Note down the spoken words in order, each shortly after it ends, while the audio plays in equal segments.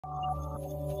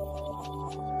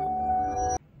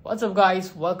What's up guys,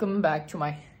 welcome back to my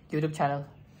YouTube channel।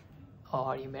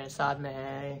 और ये मेरे साथ में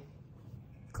है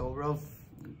गौतम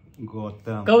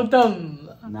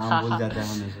नाम भूल जाता है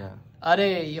हमेशा। अरे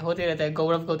ये होते रहता है,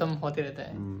 गौरव गौतम होते रहता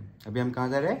है। अभी हम कहाँ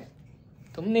जा रहे हैं?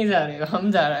 तुम नहीं जा रहे हो,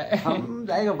 हम जा रहे हैं। हम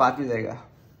जाएगा, बात भी जाएगा,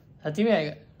 सच्ची में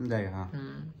आएगा? जाएगा हाँ।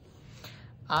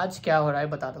 आज क्या हो रहा है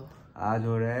बता दो। आज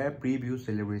हो रहा है प्री व्यू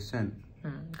सेलिब्रेशन।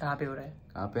 कहाँ पे हो रहा है?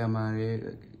 कहाँ पे? हमारे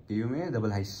पीयू में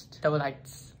डबल हाइट्स।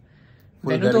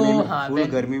 फुल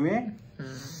गर्मी में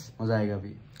मजा आएगा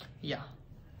अभी। या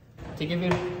ठीक है,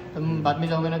 फिर तुम बाद में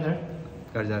जाओगे ना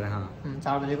घर जा रहे हैं हाँ।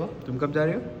 4 बजे को। तुम कब जा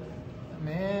रहे हो?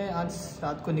 मैं आज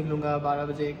रात को निकलूंगा 12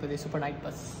 बजे 1 बजे सुपर नाइट को।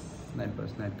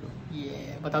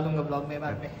 ये बता दूंगा ब्लॉग में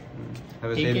बाद में।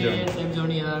 ठीक है, सेफ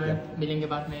जोड़ी यार। मिलेंगे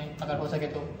बाद में अगर हो सके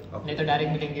तो, नहीं तो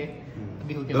डायरेक्ट मिलेंगे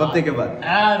बिहू के बाद। 2 हफ्ते के बाद।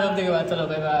 हाँ 2 हफ्ते के बाद। चलो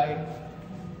बाय बाय।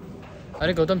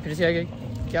 अरे गौतम फिर से आ गया,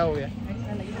 क्या हो गया?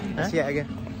 ऐसे आ गया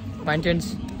माइंड चेंज।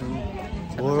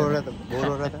 बोर हो रहा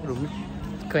था रूम में।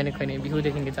 कोई नहीं बिहू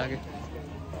देखेंगे जाके।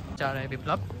 जा रहा है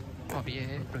विप्लव और ये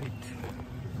है रोहित,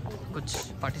 कुछ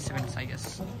पार्टिसिपेंट्स आई गेस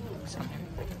सामने।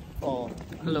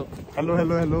 हेलो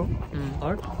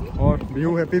और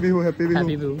बिहू हैप्पी बिहू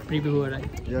प्री बिहू हो रहा है।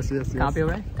 यस कहाँ पे हो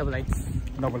रहा है? डबल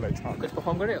हाइट्स हाँ। कुछ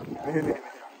परफॉर्म कर रहे हो? नहीं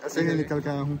ऐसे ही निकल के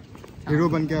आया हूँ, हीरो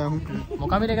बन के आया हूँ।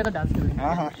 मौका मिलेगा तो डांस करेंगे।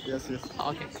 हाँ यस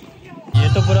ओके। ये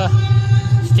तो पूरा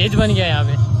स्टेज बन गया यहाँ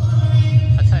पे,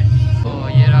 अच्छा है। तो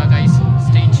ये रहा गाइस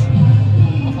स्टेज,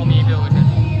 परफॉर्म यहीं पे हो गए।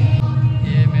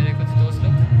 ये मेरे कुछ दोस्त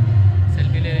लोग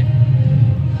सेल्फी ले रहे हैं,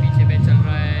 पीछे पे चल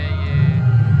रहा है ये।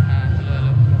 हाँ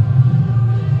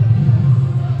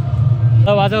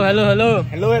हेलो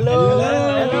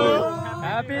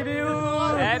हैप्पी व्यू।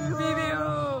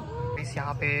 इस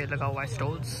यहाँ पे लगा हुआ है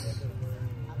स्टॉल्स,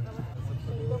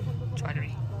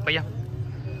 ज्वेलरी। भैया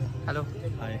हेलो।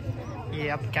 हाय। ये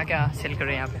आप क्या क्या सेल कर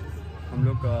रहे हैं यहाँ पे? हम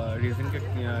लोग रेजिन के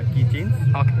की chains,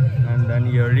 okay, and then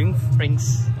earrings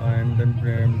and then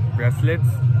bracelets,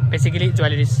 basically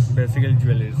jewelleries.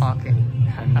 Okay.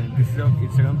 And this is our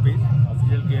Instagram page,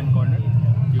 official KN Corner.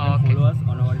 You can follow us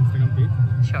on our Instagram page.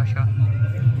 Sure.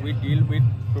 We deal with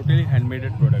totally handmade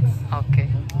products. Okay.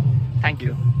 Thank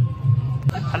you.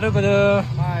 Hello brother.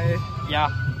 Hi. या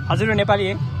हजुर नेपाली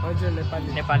है? हजुर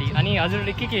नेपाली। अनि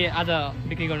हजुरले के आज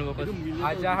बिक्री गर्नुभएको?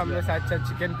 आज हाम्रो साथ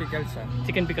चिकन पिकल छ।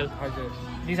 Chicken pickle? हजुर।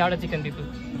 This are the chicken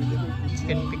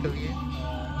pickle ये।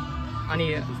 अनि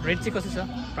रेट चाहिँ कसो छ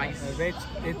price? Rate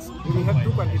it's we have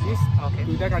 2 quantities. Okay.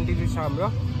 2टा quantity छ हाम्रो।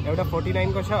 एउटा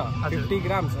 49 को छ 50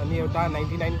 ग्राम्स, अनि एउटा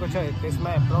 99 को छ, त्यसमा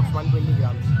एप्रोक्स 120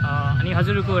 ग्राम्स। अनि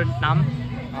हजुरको नाम?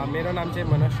 मेरो नाम चाहिँ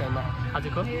मनोज शर्मा।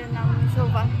 हजुरको? मेरो नाम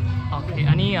शोभा। ओके।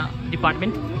 अनि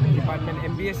डिपार्टमेन्ट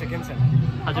MBA सेकेन्ड सेम।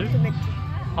 हजुर?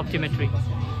 ऑप्टोमेट्री।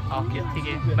 ओके ठीक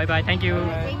है, bye bye, thank you.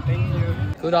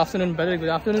 Good afternoon brother, good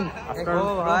afternoon.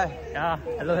 Hi.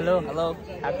 Hello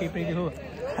happy pre Bihu.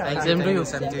 Same to you.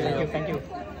 Thank you.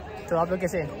 तो आप लोग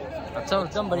कैसे हैं? अच्छा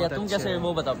एकदम बढ़िया। तुम कैसे हो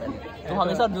वो बताओ पहले। तुम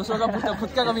हमेशा दूसरों का पूछते, खुद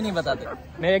का कभी नहीं बताते।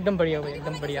 मैं एकदम बढ़िया हूँ,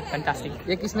 एकदम बढ़िया, फैंटास्टिक।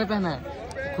 ये किसने पहना है?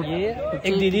 ये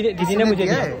एक दीदी ने मुझे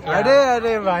दिया।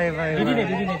 अरे भाई दीदी ने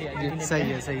दिया। सही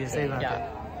है सही बात है।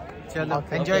 चलो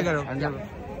एंजॉय करो।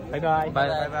 Bye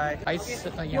bye. गाइस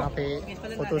यहाँ पे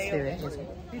फोटोज ले रहे हैं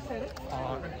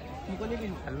और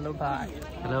हेलो भाई।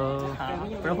 हेलो। हाँ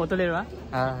पूरा फोटो ले रहा।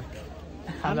 हाँ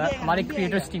हमारे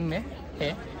क्रिएटर्स टीम में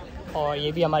है, और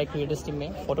ये भी हमारे क्रिएटर्स टीम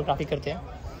में फोटोग्राफी करते हैं।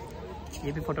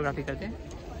 ये भी फोटोग्राफी करते हैं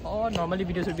और नॉर्मली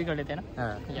वीडियो शूट भी कर लेते हैं ना।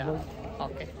 या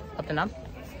ओके। अपना नाम?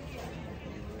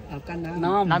 आपका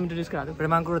नाम इंट्रोड्यूस करा दो।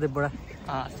 प्रेमांकुर देवबड़ा।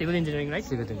 हाँ civil engineering right?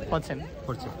 Fourth same.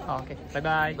 Okay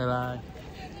bye bye.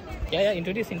 या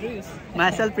introduce.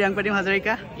 Myself Priyanka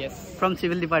Hazarika. Yes. From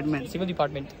Civil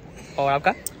Department. और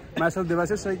आपका? Myself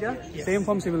Devashish Saika. Same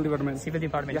from Civil Department.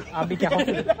 आप भी क्या हो?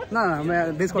 ना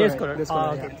मैं देश को।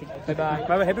 ओके ठीक।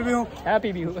 Bye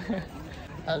happy Bihu.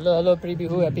 Hello pre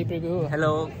Bihu, happy pre Bihu.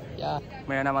 Hello. या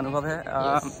मेरा नाम अनुभव है।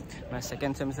 मैं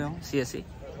सेकेंड सेम से हूँ, CSE।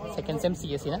 सेकेंड सेम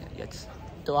CSE ना? यस।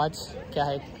 तो आज क्या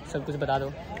है सब कुछ बता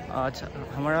दो। अच्छा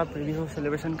हमारा प्री व्यू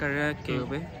सेलिब्रेशन कर रहे हैं KU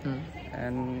पे,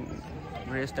 and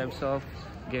various types of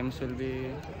games will be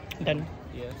done.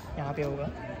 Yes. यहाँ पे होगा,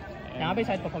 यहाँ पे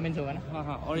शायद परफॉर्मेंस होगा ना।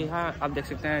 हाँ और यहाँ आप देख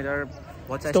सकते हैं इधर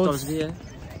बहुत सारे स्टॉल्स भी है।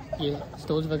 ये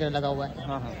स्टॉल्स वगैरह लगा हुआ है।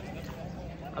 हाँ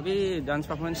अभी डांस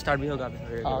परफॉर्मेंस स्टार्ट भी होगा अभी।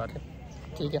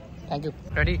 ठीक है, thank you.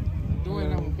 Ready?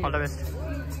 All the best.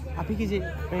 आप ही कीजिए।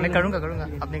 मैं करूँगा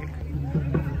अपने के लिए।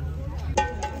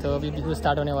 तो अभी बिहू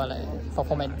स्टार्ट होने वाला है,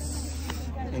 performance.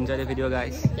 Enjoy the video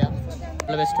guys. या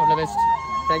all the best.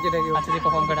 Thank you अच्छे से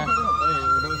परफॉर्म करना।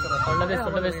 All the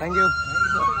best. Thank you.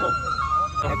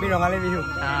 Happy Rongali Bihu.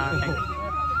 हाँ थैंक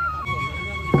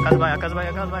यू। आकाश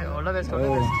भाई all the best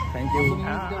thank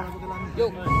you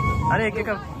अरे एक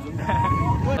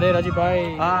अरे राजीव भाई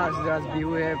आज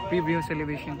बिहू है प्री बिहू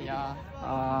सेलिब्रेशन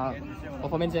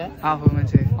परफॉर्मेंस है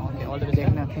परफॉर्मेंस है ओके ऑल द बेस्ट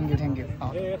देखना थैंक यू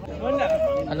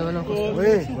हेलो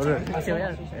ऐसे हो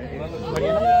यार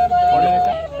बढ़िया ना all the best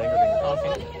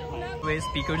way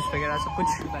speakers वगैरह सब कुछ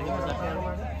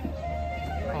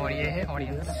और ये है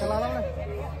ऑडियंस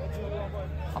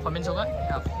परफॉर्मेंस होगा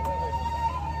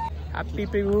हैप्पी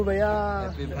बिहू भैया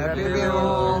हैप्पी बिहू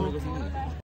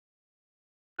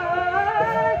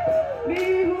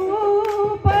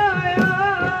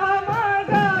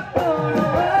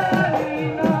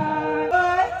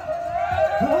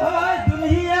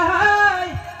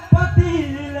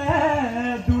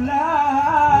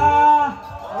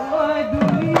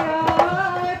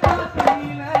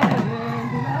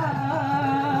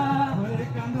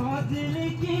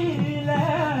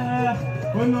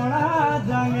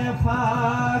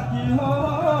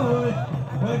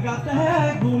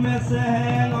घूमे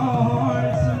से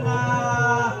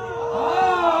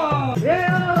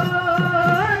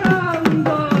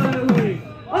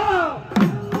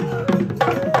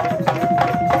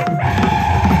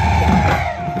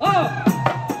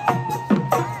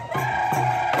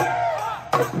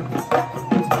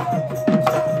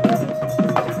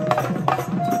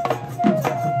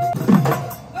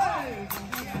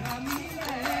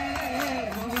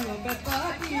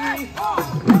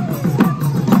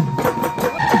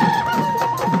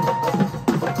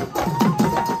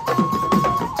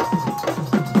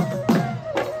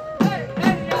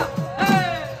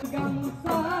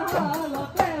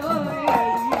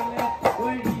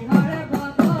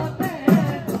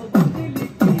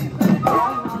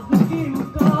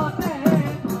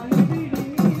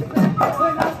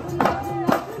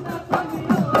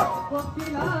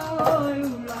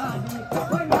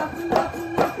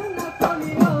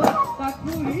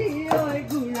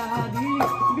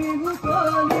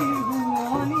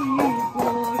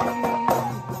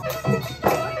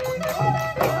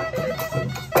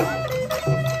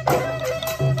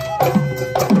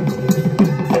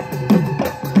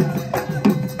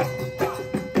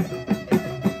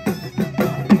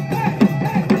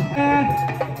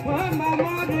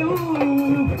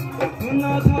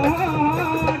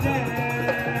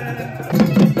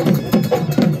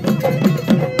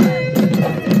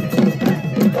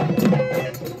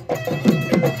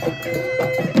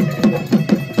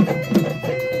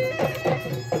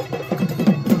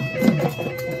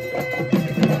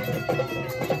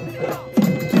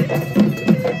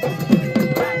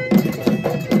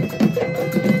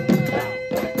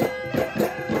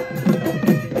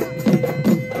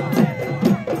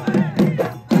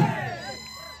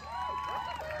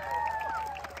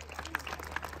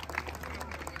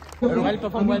well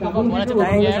performed बहुत अच्छा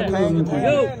perform किया है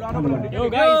yo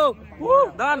guys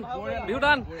done Bihu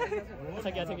done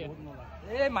अच्छा किया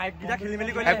ए माइक गिटा खेलने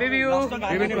में कोई हैप्पी Bihu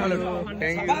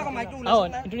थैंक यू आओ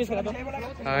इंट्रोड्यूस करा दो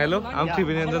hello I'm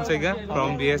Trivinendan Sega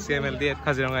from BSCMLD at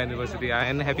Kaziranga University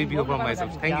and happy Bihu from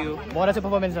myself thank you बहुत अच्छा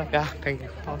परफॉर्मेंस है yeah thank you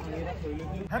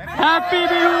happy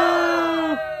Bihu